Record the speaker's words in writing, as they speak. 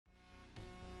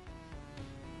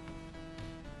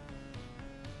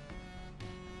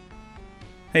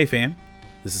Hey fam,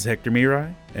 this is Hector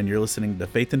Miray, and you're listening to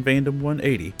Faith and Fandom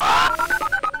 180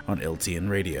 on LTN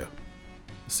Radio.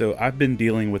 So I've been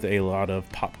dealing with a lot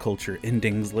of pop culture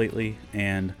endings lately,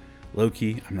 and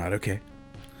low-key, I'm not okay.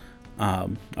 I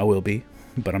will be,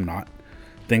 but I'm not.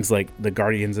 Things like the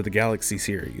Guardians of the Galaxy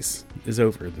series is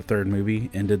over. The third movie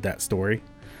ended that story.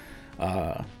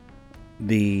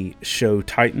 The show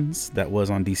Titans that was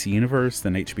on DC Universe,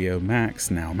 then HBO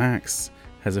Max, now Max,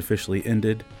 has officially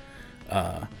ended.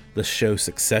 The show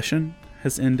Succession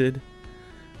has ended.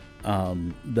 It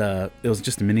was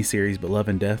just a miniseries, but Love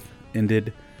and Death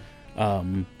ended.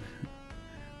 They're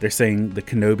saying the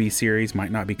Kenobi series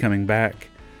might not be coming back,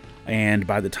 and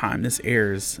by the time this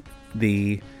airs,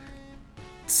 the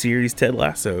series Ted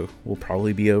Lasso will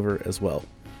probably be over as well.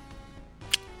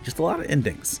 Just a lot of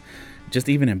endings, just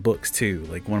even in books too.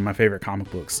 Like one of my favorite comic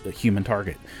books, Human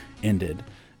Target, ended,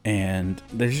 and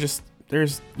there's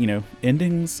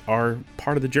endings are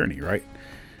part of the journey, right?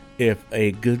 If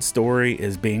a good story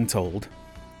is being told,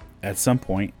 at some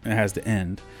point it has to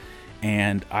end.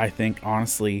 And I think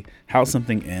honestly, how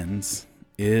something ends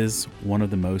is one of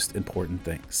the most important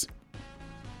things.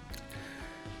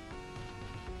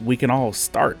 We can all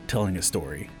start telling a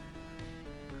story,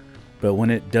 but when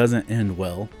it doesn't end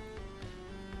well,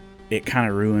 it kind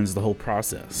of ruins the whole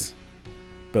process.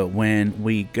 But when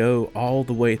we go all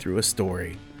the way through a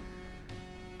story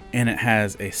and it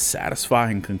has a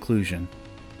satisfying conclusion,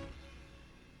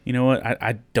 you know what?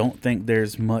 I don't think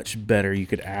there's much better you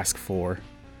could ask for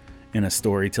in a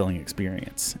storytelling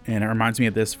experience. And it reminds me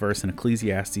of this verse in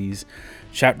Ecclesiastes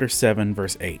chapter 7,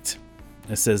 verse 8.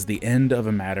 It says, "The end of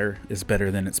a matter is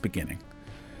better than its beginning,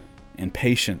 and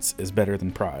patience is better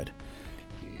than pride."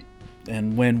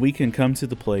 And when we can come to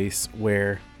the place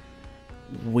where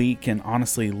we can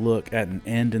honestly look at an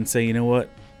end and say, you know what?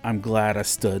 I'm glad I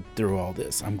stood through all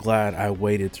this. I'm glad I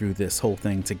waited through this whole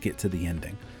thing to get to the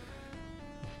ending.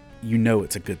 You know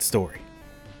it's a good story.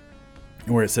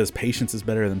 Where it says patience is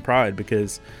better than pride,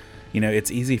 because, it's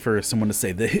easy for someone to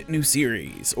say the hit new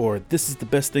series or this is the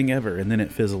best thing ever, and then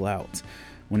it fizzle out.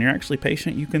 When you're actually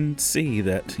patient, you can see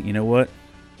that, you know what?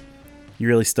 You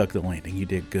really stuck the landing. You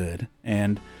did good.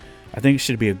 And I think it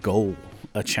should be a goal,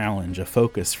 a challenge, a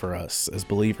focus for us as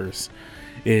believers,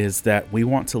 is that we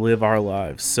want to live our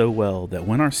lives so well that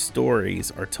when our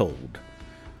stories are told,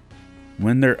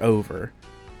 when they're over,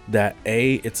 that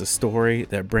it's a story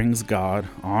that brings God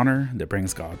honor, that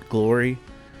brings God glory,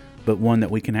 but one that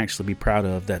we can actually be proud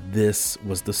of, that this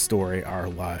was the story our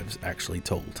lives actually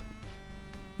told.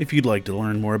 If you'd like to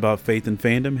learn more about Faith and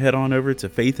Fandom, head on over to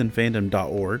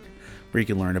faithandfandom.org, where you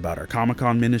can learn about our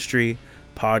Comic-Con ministry,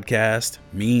 podcast,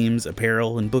 memes,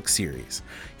 apparel, and book series.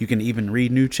 You can even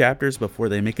read new chapters before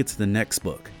they make it to the next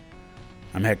book.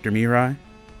 I'm Hector Miray,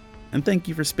 and thank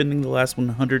you for spending the last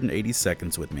 180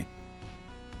 seconds with me.